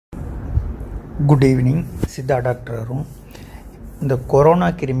Good evening. Siddha doctor வரும். இந்த corona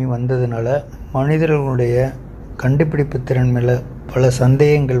கிருமி வந்ததுனால மனிதர்களுடைய கண்டுபிடிப்பு திறன் மேலே பல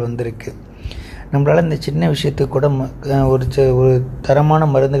சந்தேகங்கள் வந்திருக்கு. நம்மளால் இந்த சின்ன விஷயத்துக்கு கூட ஒரு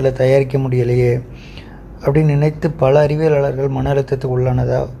தரமான மருந்துகளை தயாரிக்க முடியலையே அப்படின்னு நினைத்து பல அறிவியலாளர்கள் மன அழுத்தத்துக்கு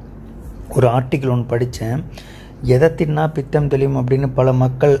உள்ளானதாக ஒரு ஆர்டிக்கிள் ஒன்று படித்தேன். எதை தின்னா பித்தம் தெளியும் அப்படின்னு பல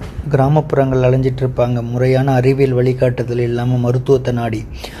மக்கள் கிராமப்புறங்கள் அலைஞ்சிட்டு இருப்பாங்க, முறையான அறிவியல் வழிகாட்டுதல் இல்லாமல் மருத்துவத்தை நாடி.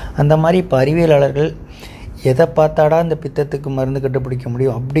 அந்த மாதிரி இப்போ அறிவியலாளர்கள் எதை பார்த்தாடா இந்த பித்தத்துக்கு மருந்து கண்டுபிடிக்க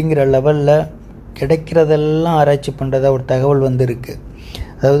முடியும் அப்படிங்கிற லெவலில் கிடைக்கிறதெல்லாம் ஆராய்ச்சி பண்ணுறதா ஒரு தகவல் வந்திருக்கு.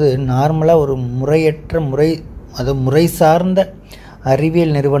 அதாவது நார்மலாக ஒரு முறை சார்ந்த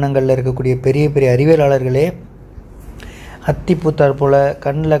அறிவியல் நிறுவனங்களில் இருக்கக்கூடிய பெரிய பெரிய அறிவியலாளர்களே அத்தி பூத்தார் போல்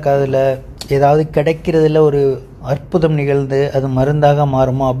கண்ணில் காதில் ஏதாவது கிடைக்கிறதுல ஒரு அற்புதம் நிகழ்ந்து அது மருந்தாக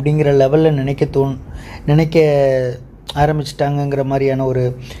மாறுமோ அப்படிங்கிற லெவலில் நினைக்க ஆரம்பிச்சிட்டாங்கங்கிற மாதிரியான ஒரு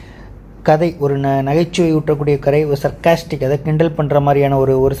கதை, ஒரு நகைச்சுவை ஊட்டக்கூடிய கதை, ஒரு சர்க்காஸ்டிக், அதை கிண்டல் பண்ணுற மாதிரியான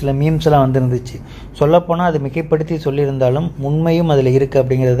ஒரு சில மீம்ஸ்லாம் வந்துருந்துச்சு. சொல்லப்போனால் அது மிகைப்படுத்தி சொல்லியிருந்தாலும் உண்மையும் அதில் இருக்குது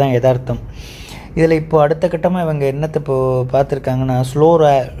அப்படிங்கிறது தான் யதார்த்தம். இதில் இப்போது அடுத்த கட்டமாக இவங்க என்னத்தை இப்போது பார்த்துருக்காங்கன்னா,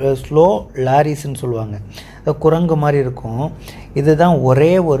 ஸ்லோ லாரிஸ்ன்னு சொல்லுவாங்க. அது குரங்கு மாதிரி இருக்கும். இதுதான்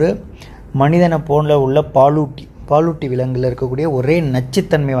ஒரே ஒரு மனிதனை போல உள்ள பாலூட்டி விலங்கில் இருக்கக்கூடிய ஒரே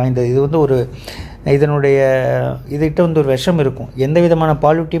நச்சுத்தன்மை வாய்ந்தது. இதுகிட்ட ஒரு விஷம் இருக்கும். எந்த விதமான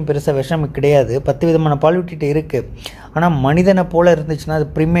பாலூட்டியும் பெருசாக விஷம் கிடையாது. 10 விதமான பாலூட்டிகிட்ட இருக்குது. ஆனால் மனிதனை போல் இருந்துச்சுன்னா அது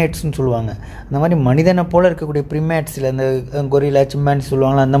ப்ரிமேட்ஸ்ன்னு சொல்லுவாங்க. அந்த மாதிரி மனிதனை போல் இருக்கக்கூடிய ப்ரிமேட்ஸில் அந்த கொரிலா சிம்பான்சி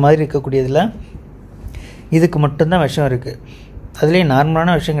சொல்லுவாங்களா, அந்த மாதிரி இருக்கக்கூடியதில் இதுக்கு மட்டும்தான் விஷம் இருக்குது. அதுலேயும்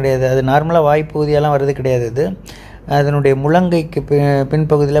நார்மலான விஷயம் கிடையாது. அது நார்மலாக வாய்ப்பகுதியெல்லாம் வர்றது கிடையாது. இது அதனுடைய முழங்கைக்கு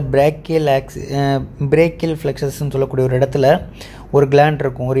பின்பகுதியில் பிரேக்கியல் ஃப்ளெக்ஸஸ்ன்னு சொல்லக்கூடிய ஒரு இடத்துல ஒரு கிளாண்ட்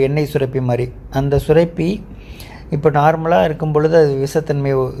இருக்கும், ஒரு எண்ணெய் சுரப்பி மாதிரி. அந்த சுரப்பி இப்போ நார்மலாக இருக்கும் பொழுது அது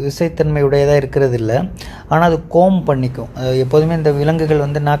விசைத்தன்மை உடையதாக இருக்கிறது இல்லை. ஆனால் அது கோம் பண்ணிக்கும். எப்போதுமே இந்த விலங்குகள்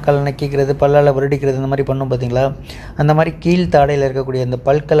நாக்கால் நக்கிக்கிறது, பல்லால் வருடிக்கிறது, இந்த மாதிரி பண்ணும் பார்த்தீங்களா. அந்த மாதிரி கீழ்த்தாடையில் இருக்கக்கூடிய அந்த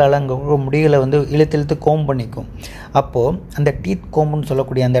பல்களால் அங்கே முடிகளை இழுத்து கோம் பண்ணிக்கும். அப்போது அந்த டீத் கோம்புன்னு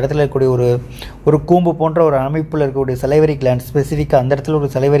சொல்லக்கூடிய அந்த இடத்துல இருக்கக்கூடிய ஒரு கூம்பு போன்ற ஒரு அமைப்பில் இருக்கக்கூடிய சலைவரி கிளாண்ட்ஸ், ஸ்பெசிஃபிக்காக அந்த இடத்துல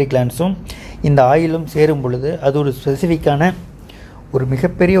ஒரு சலைவரி கிளாண்ட்ஸும் இந்த ஆயிலும் சேரும் பொழுது அது ஒரு ஸ்பெசிஃபிக்கான ஒரு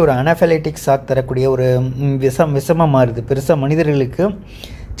மிகப்பெரிய ஒரு அனாஃபைலட்டிக் ஷாக் தரக்கூடிய ஒரு விஷமாக மாறுது. பெருசாக மனிதர்களுக்கு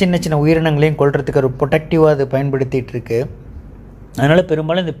சின்ன சின்ன உயிரினங்களையும் கொல்றதுக்கு ஒரு ப்ரொடெக்டிவாக அது பயன்படுத்திகிட்டு இருக்கு. அதனால்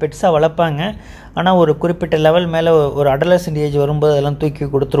பெரும்பாலும் இந்த பெட்ஸாக வளர்ப்பாங்க. ஆனால் ஒரு குறிப்பிட்ட லெவல் மேலே ஒரு அடலசன்ட் ஏஜ் வரும்போது அதெல்லாம் தூக்கி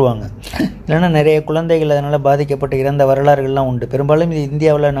கொடுத்துருவாங்க. இல்லைன்னா நிறைய குழந்ைகள் அதனால் பாதிக்கப்பட்டு இறந்த வரலாறுகள்லாம் உண்டு. பெரும்பாலும் இது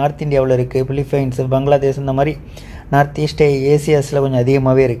இந்தியாவில், நார்த் இந்தியாவில் இருக்குது. பிலிப்பைன்ஸ், பங்களாதேஷ், இந்த மாதிரி நார்த் ஈஸ்ட் ஏசியாஸில் கொஞ்சம்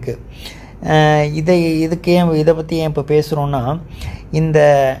அதிகமாகவே இருக்குது. இதை பற்றி ஏன் இப்போ பேசுகிறோன்னா, இந்த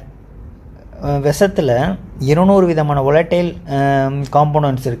விஷத்தில் 200 விதமான வொலட்டைல்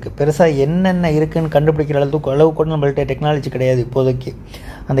காம்போனன்ட்ஸ் இருக்குது. பெருசாக என்னென்ன இருக்குதுன்னு கண்டுபிடிக்கிற அளவு கூட நம்மள்ட்ட டெக்னாலஜி கிடையாது இப்போதைக்கு.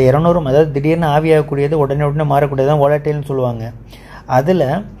 அந்த 200, அதாவது திடீர்னு ஆவியாகக்கூடியது, உடனே மாறக்கூடியது தான் வொலட்டைல்னு சொல்லுவாங்க. அதில்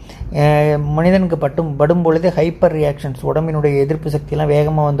மனிதனுக்கு படும் பொழுது ஹைப்பர் ரியாக்ஷன்ஸ், உடம்பினுடைய எதிர்ப்பு சக்தியெல்லாம்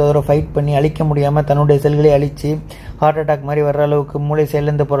வேகமாக வந்ததோட ஃபைட் பண்ணி அழிக்க முடியாமல் தன்னுடைய செல்களை அழித்து ஹார்ட் அட்டாக் மாதிரி வர்ற அளவுக்கு, மூளை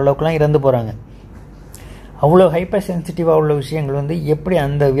செயலிழந்து போகிற அளவுக்குலாம் இறந்து போகிறாங்க. அவ்வளோ ஹைப்பர் சென்சிட்டிவாக உள்ள விஷயங்கள் எப்படி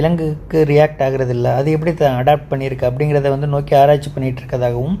அந்த விலங்குக்கு ரியாக்ட் ஆகிறது இல்லை, அது எப்படி அடாப்ட் பண்ணியிருக்கு அப்படிங்கிறத நோக்கி ஆராய்ச்சி பண்ணிகிட்டு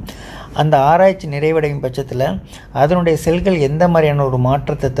இருக்கதாகவும், அந்த ஆராய்ச்சி நிறைவடையும் பட்சத்தில் அதனுடைய செல்கள் எந்த மாதிரியான ஒரு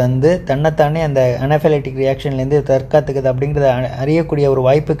மாற்றத்தை தந்து தன்னைத்தானே அந்த அனாஃபைலட்டிக் ரியாக்ஷன்லேருந்து தற்காத்துக்குது அப்படிங்கிறத அறியக்கூடிய ஒரு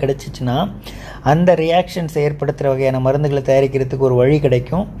வாய்ப்பு கிடைச்சிச்சின்னா அந்த ரியாக்ஷன்ஸை ஏற்படுத்துகிற வகையான மருந்துகளை தயாரிக்கிறதுக்கு ஒரு வழி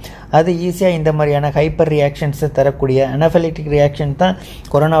கிடைக்கும். அது ஈஸியாக இந்த மாதிரியான ஹைப்பர் ரியாக்ஷன்ஸை தரக்கூடிய அனாஃபைலட்டிக் ரியாக்ஷன் தான்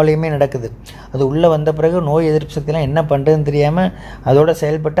கொரோனாவிலையுமே நடக்குது. அது உள்ளே வந்த பிறகு நோய் எதிர்ப்பு சக்திலாம் என்ன பண்ணுறதுன்னு தெரியாமல் அதோட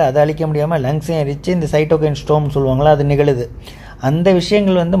செயல்பட்டு அதை அழிக்க முடியாமல் லங்ஸையும் அரித்து இந்த சைட்டோகைன் ஸ்டோம் சொல்லுவாங்களா, அது நிகழுது. அந்த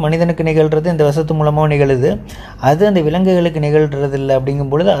விஷயங்கள் மனிதனுக்கு நிகழ்கிறது இந்த விஷத்து மூலமாக நிகழுது. அது அந்த விலங்குகளுக்கு நிகழ்கிறது இல்லை.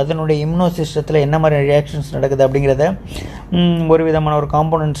 அப்படிங்கும்பொழுது அதனுடைய இம்யூனோ சிஸ்டத்தில் என்ன மாதிரி ரியாக்ஷன்ஸ் நடக்குது அப்படிங்கிறத ஒரு விதமான ஒரு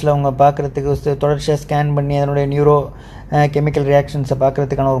காம்போனன்ட்ஸில் அவங்க பார்க்குறதுக்கு தொடர்ச்சியாக ஸ்கேன் பண்ணி அதனுடைய நியூரோ கெமிக்கல் ரியாக்ஷன்ஸை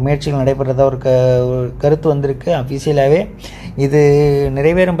பார்க்குறதுக்கான ஒரு முயற்சிகள் நடைபெறதா ஒரு கருத்து வந்திருக்கு அஃபீஷியலாகவே. இது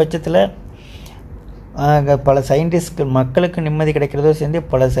நிறைவேறும் பட்சத்தில் பல சயின்டிஸ்ட்கள், மக்களுக்கு நிம்மதி கிடைக்கிறதோ சேர்ந்து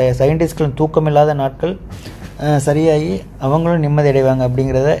பல சயின்டிஸ்ட்கள் தூக்கமில்லாத நாட்கள் சரியாகி அவங்களும் நிம்மதி அடைவாங்க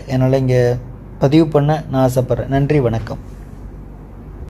அப்படிங்கிறத என்னால் இங்கே பதிவு பண்ண நான் ஆசைப்பட்றேன். நன்றி, வணக்கம்.